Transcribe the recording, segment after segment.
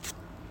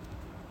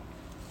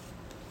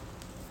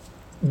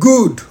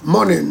Good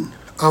morning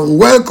and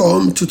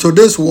welcome to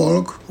today's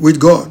walk with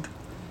God.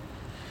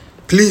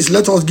 Please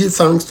let us give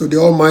thanks to the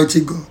Almighty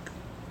God.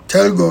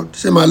 Tell God,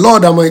 say, my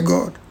Lord and my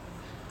God,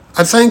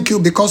 I thank you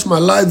because my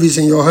life is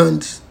in your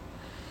hands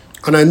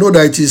and I know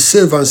that it is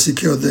safe and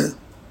secure there.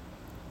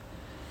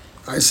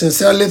 I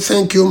sincerely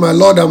thank you, my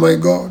Lord and my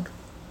God,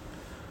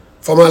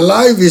 for my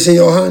life is in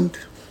your hand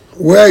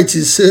where it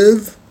is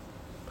safe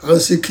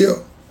and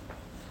secure.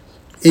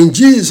 In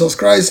Jesus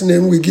Christ's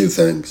name we give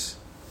thanks.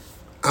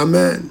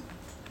 Amen.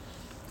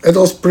 Let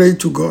us pray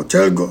to God.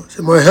 Tell God,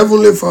 say, my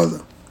Heavenly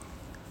Father,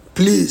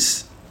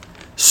 please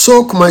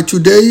soak my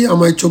today and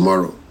my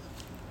tomorrow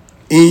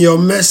in your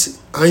mercy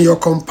and your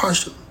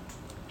compassion.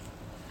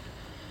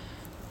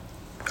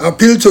 I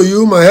appeal to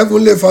you, my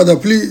Heavenly Father,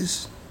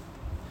 please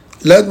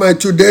let my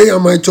today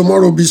and my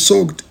tomorrow be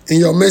soaked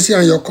in your mercy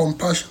and your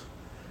compassion.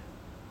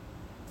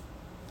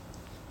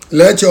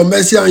 Let your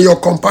mercy and your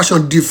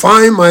compassion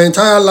define my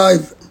entire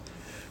life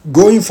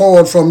going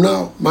forward from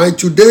now. My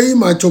today,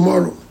 my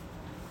tomorrow.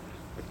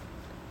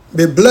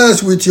 Be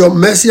blessed with your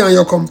mercy and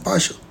your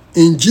compassion.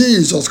 In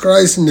Jesus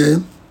Christ's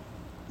name,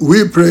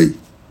 we pray.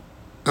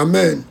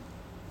 Amen.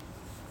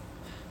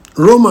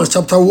 Romans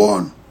chapter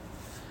 1,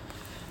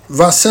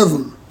 verse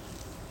 7.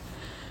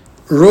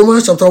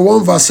 Romans chapter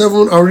 1, verse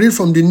 7. I'll read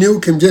from the New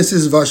King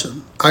James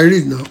Version. I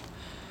read now.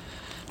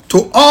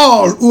 To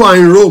all who are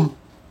in Rome,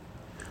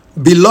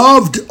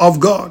 beloved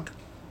of God,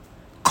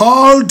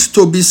 called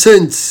to be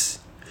saints,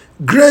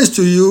 grace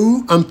to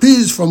you and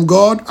peace from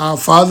God our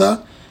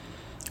Father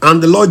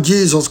and the Lord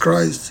Jesus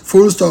Christ.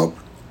 Full stop.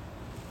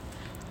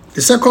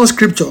 The second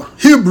scripture,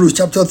 Hebrews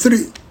chapter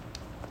 3,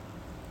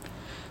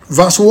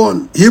 verse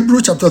 1.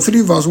 Hebrews chapter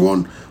 3, verse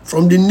 1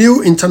 from the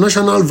New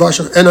International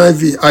Version,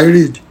 NIV. I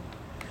read,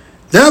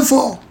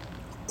 therefore,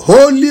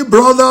 holy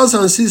brothers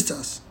and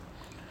sisters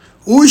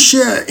who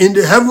share in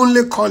the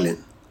heavenly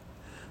calling,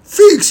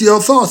 fix your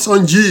thoughts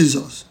on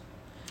Jesus,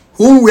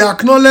 whom we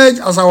acknowledge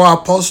as our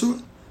apostle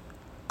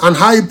and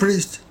high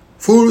priest.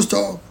 Full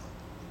stop.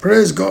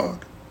 Praise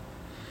God.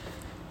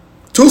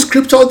 Two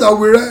scriptures that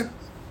we read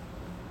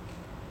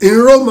in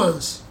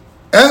Romans.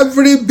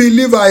 Every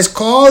believer is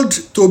called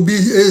to be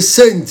a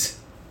saint.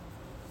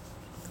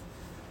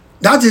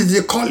 That is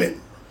the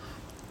calling.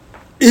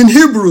 In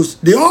Hebrews,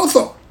 the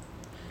author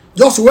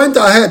just went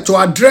ahead to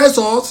address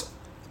us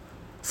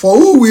for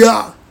who we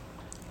are.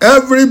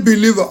 Every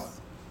believer,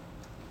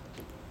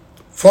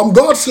 from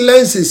God's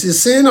lenses,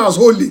 is seen as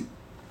holy.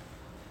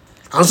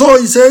 And so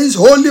he says,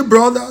 holy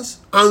brothers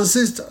and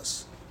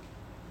sisters.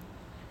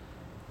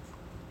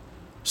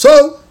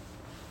 So,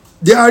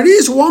 there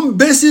is one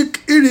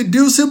basic,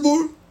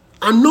 irreducible,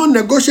 and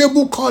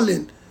non-negotiable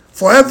calling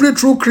for every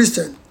true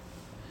Christian.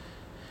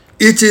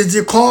 It is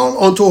the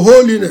call unto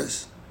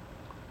holiness.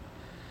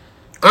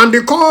 And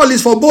the call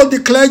is for both the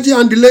clergy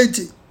and the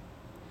laity.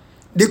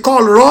 The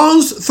call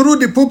runs through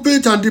the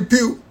pulpit and the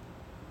pew.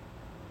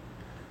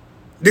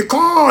 The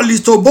call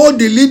is to both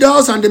the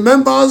leaders and the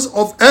members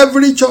of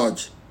every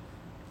church.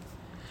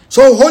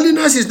 So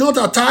holiness is not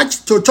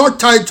attached to church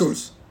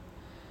titles.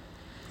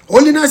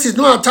 Holiness is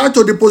not attached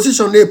to the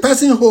position a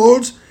person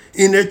holds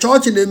in a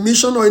church, in a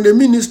mission, or in a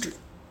ministry.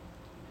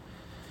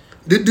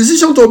 The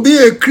decision to be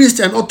a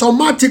Christian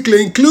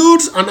automatically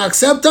includes an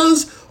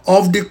acceptance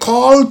of the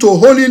call to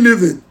holy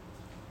living.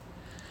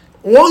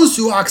 Once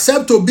you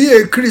accept to be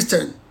a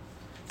Christian,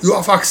 you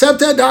have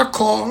accepted that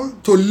call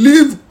to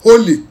live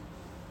holy.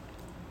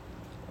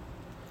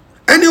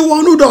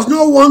 Anyone who does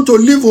not want to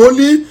live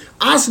holy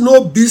has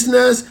no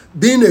business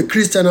being a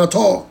Christian at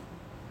all.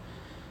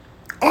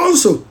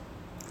 Also,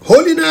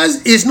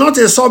 holiness is not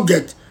a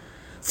subject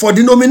for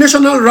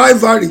denominational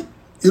rivalry.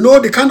 You know,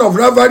 the kind of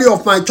rivalry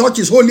of my church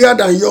is holier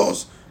than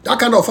yours. That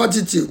kind of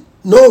attitude.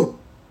 No.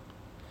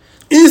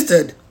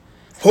 Instead,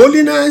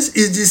 holiness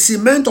is the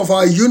cement of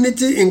our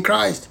unity in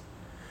Christ.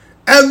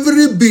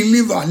 Every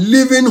believer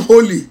living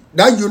holy,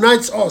 that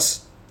unites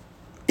us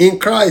in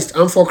Christ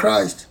and for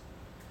Christ.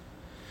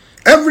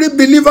 Every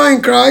believer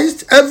in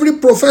Christ, every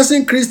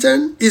professing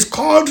Christian is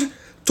called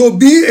to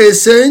be a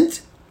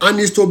saint and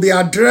is to be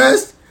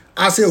addressed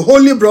as a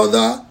holy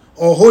brother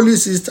or holy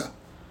sister.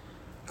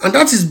 And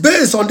that is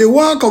based on the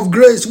work of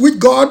grace which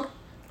God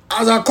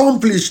has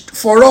accomplished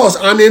for us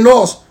and in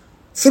us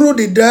through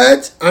the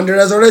death and the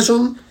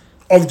resurrection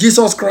of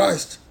Jesus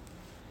Christ.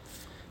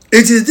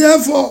 It is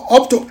therefore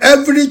up to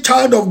every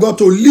child of God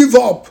to live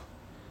up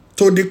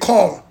to the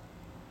call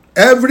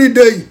every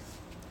day.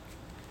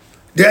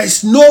 There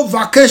is no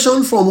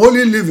vacation from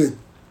holy living.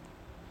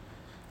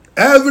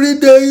 Every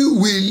day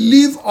we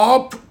live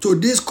up to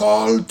this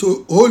call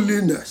to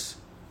holiness.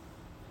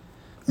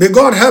 May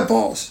God help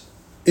us.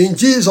 In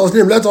Jesus'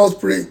 name, let us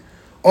pray.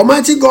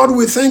 Almighty God,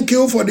 we thank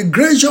you for the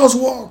gracious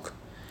work,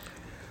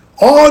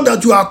 all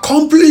that you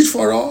accomplished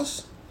for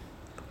us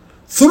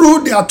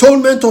through the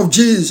atonement of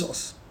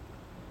Jesus.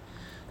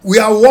 We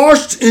are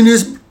washed in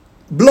his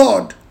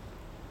blood.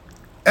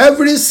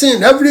 Every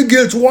sin, every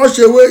guilt washed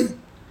away.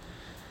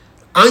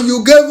 And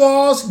you gave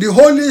us the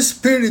Holy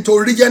Spirit to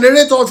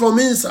regenerate us from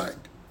inside.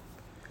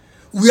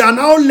 we are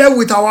now left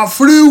with our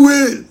free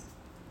will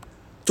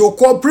to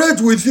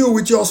cooperate with you,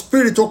 with your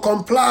spirit, to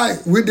comply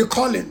with the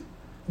calling.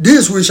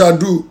 This we shall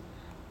do.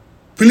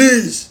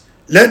 Please,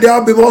 let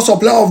there be more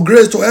supply of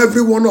grace to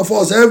every one of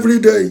us every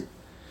day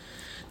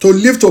to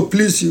live to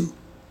please you.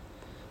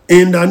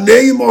 In the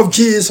name of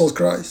Jesus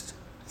Christ.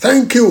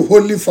 Thank you,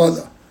 Holy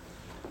Father.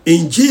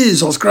 In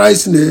Jesus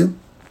Christ's name,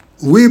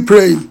 we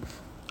pray.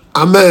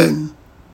 Amen.